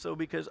doing, and so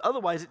because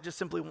otherwise it just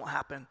simply won't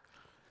happen.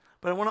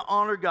 But I want to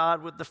honor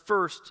God with the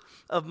first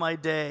of my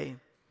day.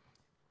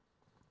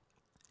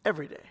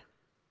 Every day.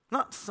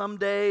 Not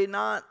someday,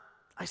 not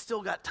I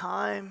still got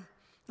time,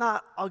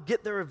 not I'll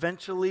get there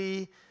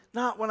eventually,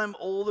 not when I'm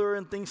older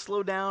and things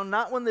slow down,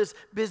 not when this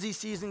busy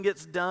season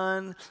gets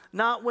done,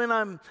 not when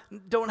I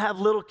don't have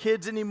little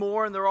kids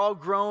anymore and they're all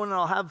grown and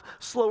I'll have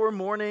slower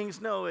mornings.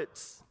 No,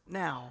 it's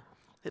now.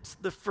 It's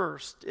the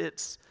first.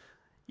 It's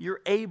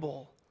you're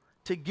able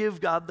to give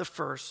God the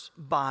first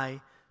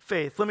by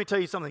faith. Let me tell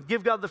you something.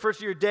 Give God the first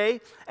of your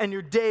day, and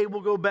your day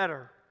will go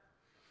better.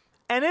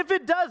 And if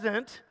it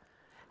doesn't,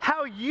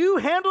 how you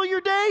handle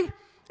your day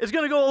is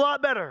going to go a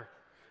lot better.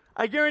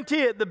 I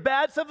guarantee it. The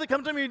bad stuff that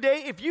comes on your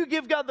day, if you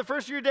give God the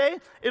first of your day,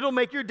 it'll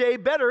make your day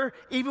better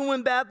even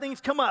when bad things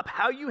come up.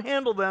 How you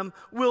handle them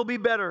will be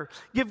better.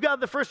 Give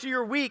God the first of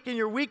your week, and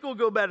your week will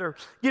go better.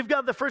 Give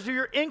God the first of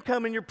your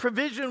income, and your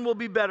provision will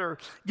be better.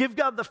 Give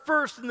God the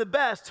first and the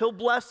best. He'll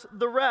bless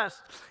the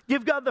rest.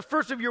 Give God the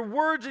first of your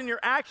words and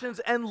your actions,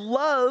 and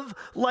love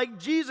like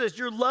Jesus.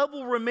 Your love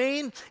will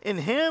remain in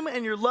him,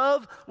 and your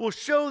love will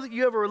show that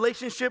you have a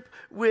relationship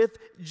with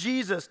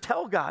Jesus.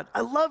 Tell God, I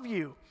love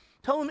you.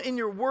 Tell him in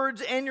your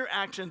words and your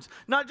actions,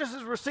 not just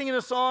as we're singing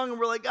a song and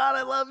we're like, God,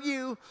 I love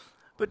you,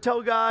 but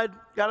tell God,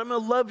 I'm going to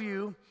love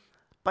you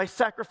by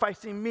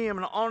sacrificing me. I'm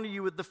going to honor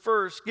you with the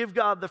first. Give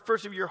God the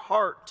first of your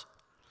heart.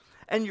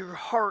 and your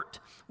heart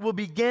will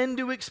begin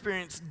to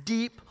experience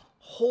deep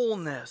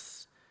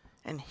wholeness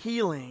and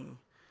healing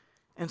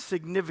and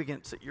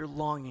significance that you're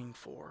longing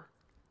for.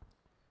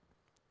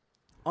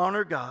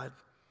 Honor God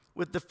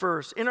with the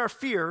first. In our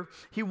fear,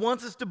 he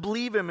wants us to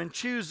believe him and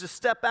choose to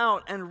step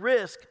out and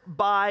risk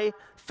by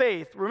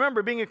faith.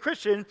 Remember, being a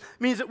Christian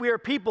means that we are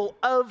people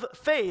of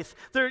faith.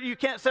 You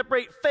can't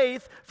separate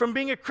faith from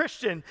being a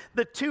Christian.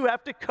 The two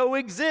have to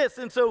coexist.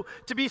 And so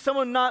to be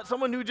someone, not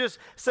someone who just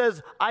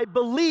says, I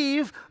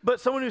believe, but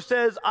someone who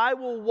says, I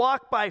will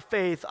walk by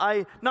faith.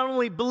 I not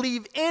only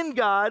believe in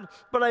God,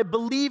 but I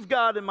believe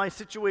God in my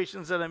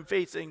situations that I'm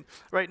facing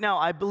right now.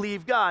 I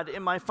believe God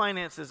in my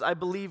finances. I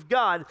believe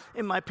God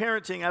in my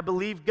parenting. I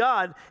believe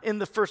God in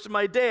the first of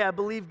my day. I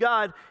believe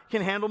God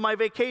can handle my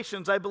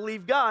vacations. I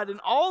believe God in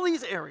all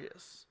these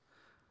areas.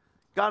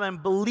 God, I'm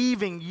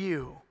believing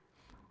you.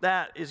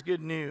 That is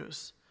good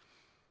news.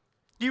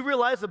 Do you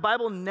realize the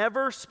Bible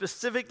never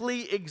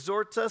specifically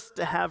exhorts us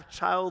to have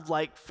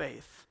childlike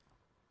faith?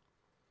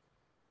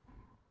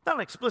 Not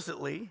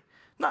explicitly,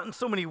 not in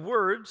so many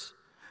words.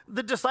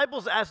 The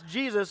disciples asked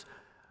Jesus,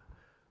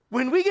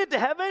 when we get to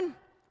heaven,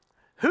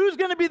 who's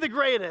going to be the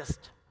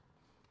greatest?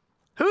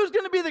 Who's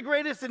going to be the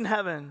greatest in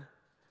heaven?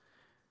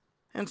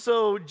 And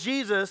so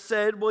Jesus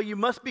said, well, you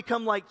must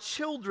become like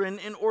children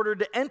in order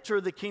to enter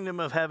the kingdom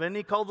of heaven.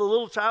 He called the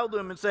little child to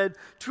him and said,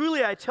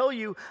 truly I tell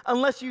you,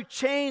 unless you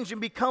change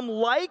and become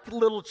like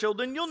little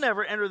children, you'll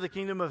never enter the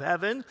kingdom of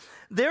heaven.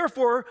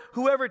 Therefore,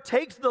 whoever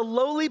takes the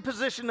lowly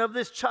position of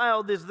this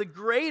child is the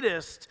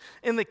greatest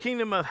in the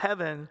kingdom of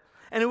heaven.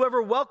 And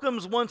whoever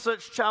welcomes one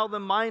such child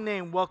in my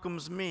name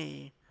welcomes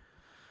me.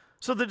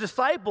 So the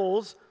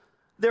disciples,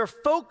 their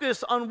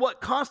focus on what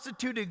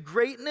constituted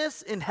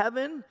greatness in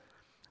heaven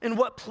and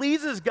what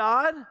pleases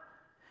God,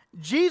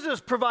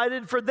 Jesus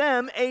provided for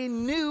them a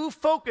new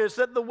focus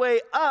that the way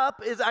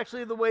up is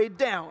actually the way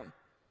down.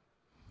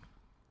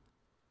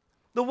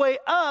 The way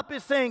up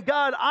is saying,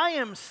 God, I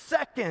am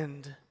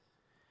second.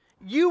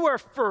 You are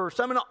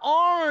first. I'm going to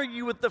honor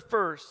you with the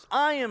first.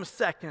 I am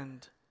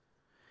second.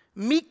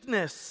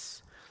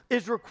 Meekness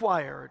is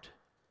required.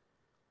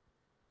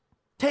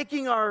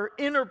 Taking our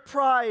inner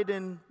pride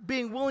and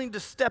being willing to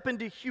step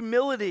into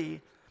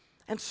humility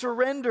and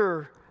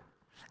surrender.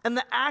 And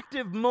the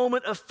active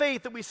moment of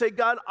faith that we say,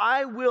 God,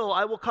 I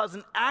will cause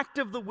an act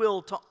of the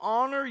will to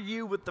honor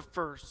you with the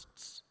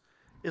firsts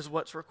is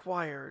what's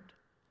required.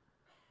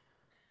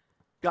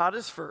 God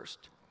is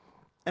first,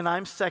 and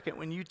I'm second.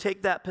 When you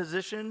take that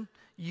position,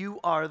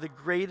 you are the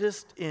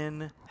greatest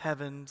in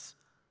heaven's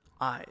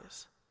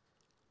eyes.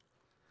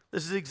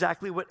 This is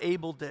exactly what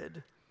Abel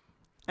did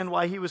and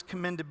why he was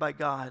commended by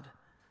God.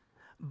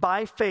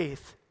 By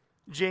faith,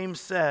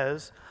 James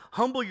says,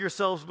 humble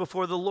yourselves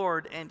before the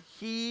Lord, and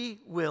he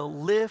will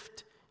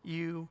lift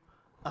you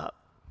up.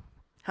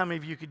 How many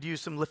of you could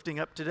use some lifting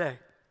up today?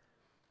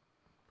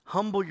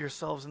 Humble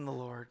yourselves in the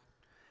Lord.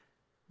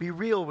 Be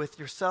real with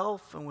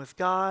yourself and with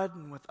God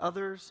and with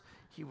others.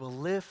 He will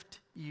lift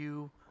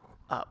you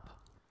up.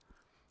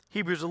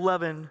 Hebrews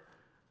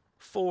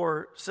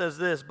 11:4 says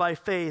this, by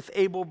faith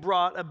Abel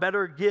brought a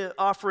better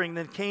offering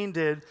than Cain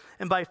did,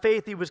 and by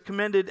faith he was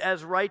commended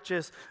as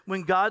righteous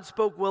when God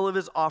spoke well of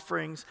his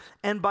offerings,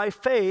 and by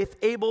faith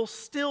Abel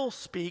still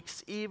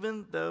speaks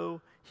even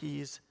though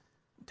he's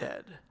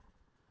dead.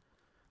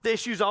 The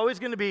issue is always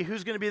going to be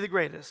who's going to be the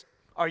greatest.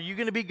 Are you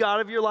going to be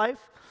God of your life,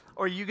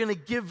 or are you going to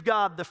give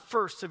God the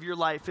first of your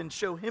life and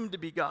show him to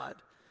be God?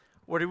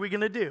 What are we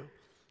going to do?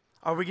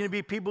 Are we going to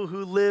be people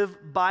who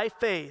live by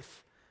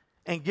faith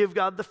and give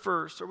God the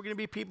first? Or are we going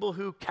to be people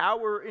who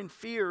cower in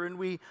fear and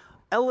we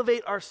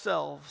elevate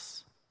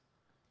ourselves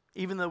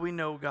even though we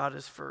know God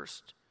is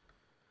first?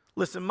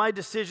 Listen, my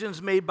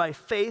decisions made by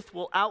faith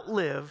will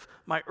outlive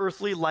my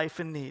earthly life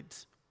and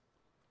needs.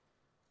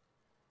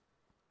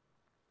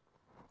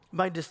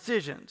 My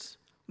decisions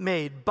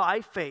made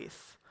by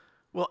faith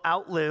will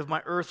outlive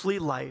my earthly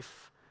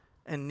life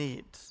and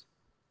needs.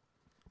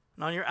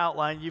 And on your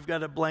outline, you've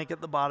got a blank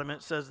at the bottom.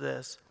 It says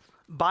this,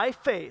 by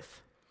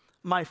faith,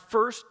 my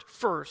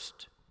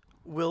first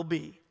will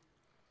be.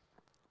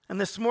 And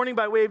this morning,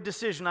 by way of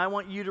decision, I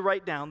want you to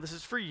write down, this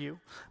is for you,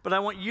 but I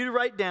want you to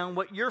write down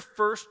what your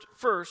first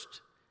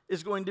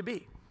is going to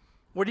be.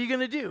 What are you going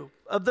to do?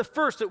 Of the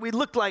first that we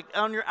look like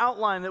on your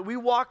outline, that we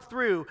walk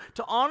through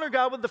to honor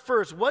God with the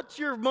first, what's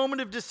your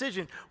moment of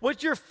decision?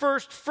 What's your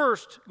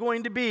first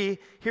going to be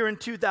here in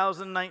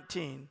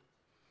 2019?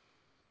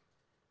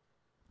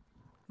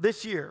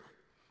 This year,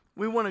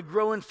 we want to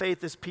grow in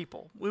faith as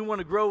people. We want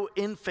to grow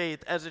in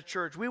faith as a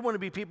church. We want to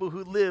be people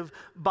who live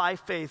by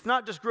faith.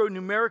 Not just grow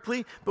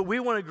numerically, but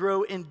we want to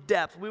grow in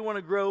depth. We want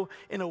to grow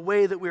in a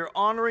way that we are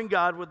honoring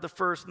God with the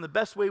first. And the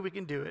best way we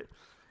can do it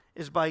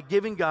is by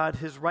giving God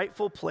his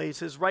rightful place,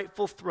 his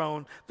rightful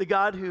throne, the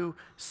God who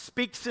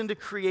speaks into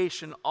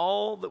creation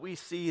all that we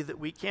see, that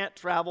we can't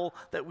travel,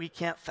 that we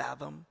can't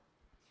fathom.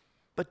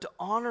 But to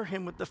honor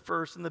him with the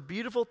first. And the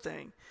beautiful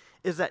thing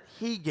is that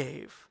he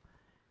gave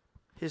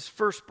his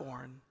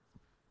firstborn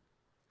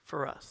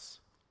for us.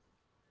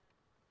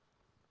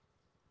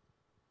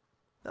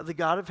 the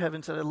God of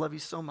heaven said, I love you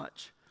so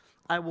much.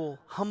 I will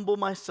humble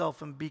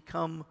myself and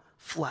become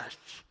flesh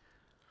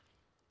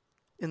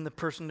in the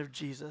person of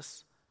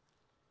Jesus.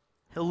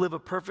 He'll live a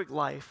perfect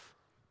life.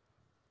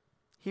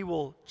 He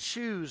will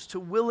choose to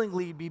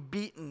willingly be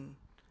beaten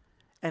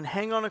and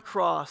hang on a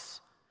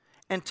cross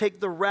and take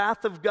the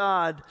wrath of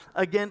God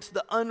against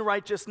the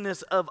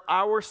unrighteousness of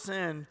our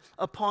sin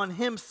upon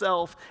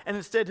himself, and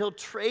instead he'll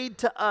trade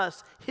to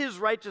us his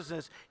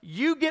righteousness.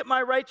 You get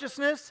my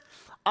righteousness,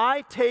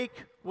 I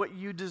take what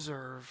you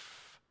deserve.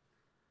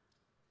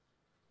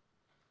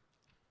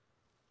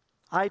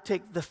 I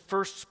take the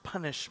first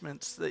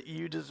punishments that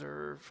you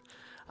deserve.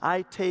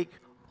 I take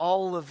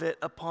all of it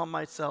upon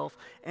myself,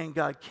 and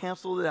God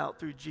canceled it out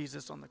through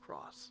Jesus on the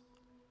cross.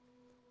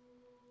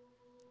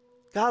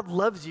 God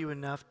loves you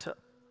enough to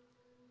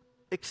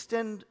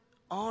extend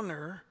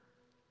honor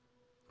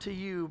to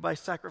you by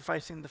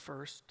sacrificing the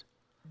first.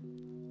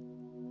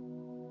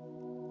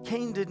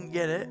 Cain didn't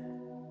get it.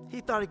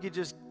 He thought he could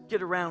just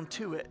get around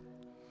to it.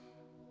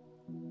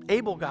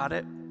 Abel got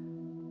it.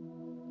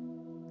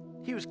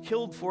 He was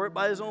killed for it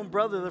by his own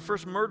brother, the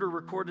first murder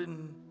recorded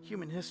in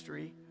human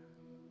history.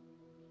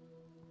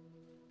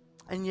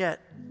 And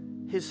yet,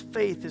 his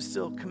faith is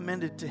still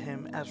commended to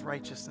him as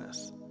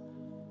righteousness.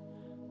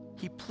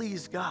 He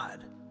pleased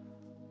God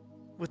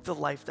with the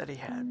life that he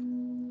had.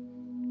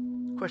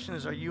 The question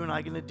is, are you and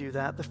I going to do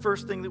that? The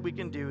first thing that we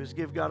can do is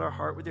give God our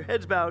heart with your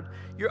heads bowed,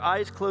 your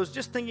eyes closed,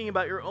 just thinking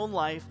about your own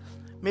life.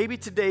 Maybe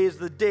today is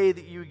the day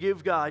that you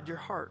give God your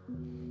heart.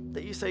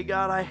 That you say,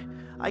 God,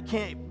 I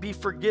can't be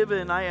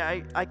forgiven.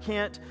 I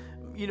can't,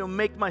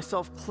 make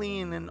myself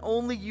clean, and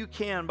only you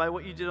can by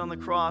what you did on the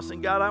cross.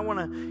 And God, I want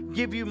to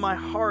give you my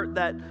heart,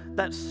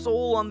 that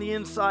soul on the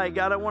inside.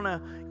 God, I want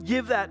to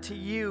give that to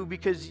you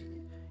because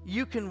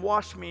you can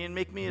wash me and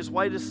make me as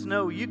white as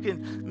snow. You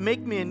can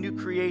make me a new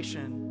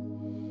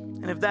creation.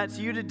 And if that's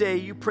you today,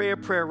 you pray a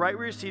prayer right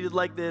where you're seated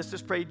like this.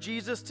 Just pray,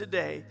 Jesus,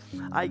 today,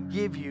 I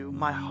give you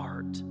my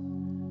heart.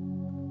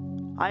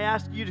 I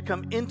ask you to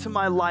come into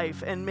my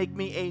life and make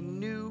me a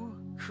new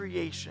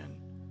creation,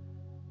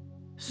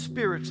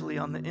 spiritually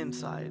on the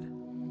inside.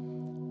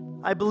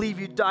 I believe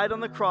you died on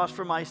the cross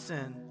for my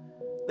sin,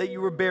 that you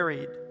were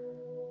buried,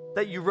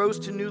 that you rose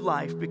to new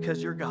life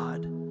because you're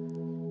God.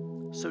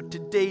 So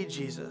today,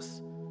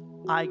 Jesus,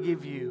 I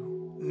give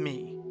you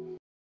me.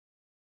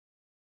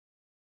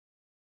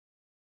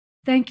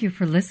 Thank you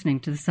for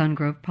listening to the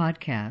Sungrove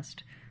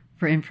Podcast.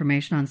 For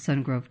information on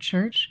Sungrove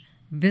Church,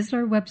 visit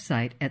our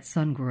website at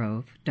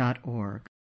sungrove.org.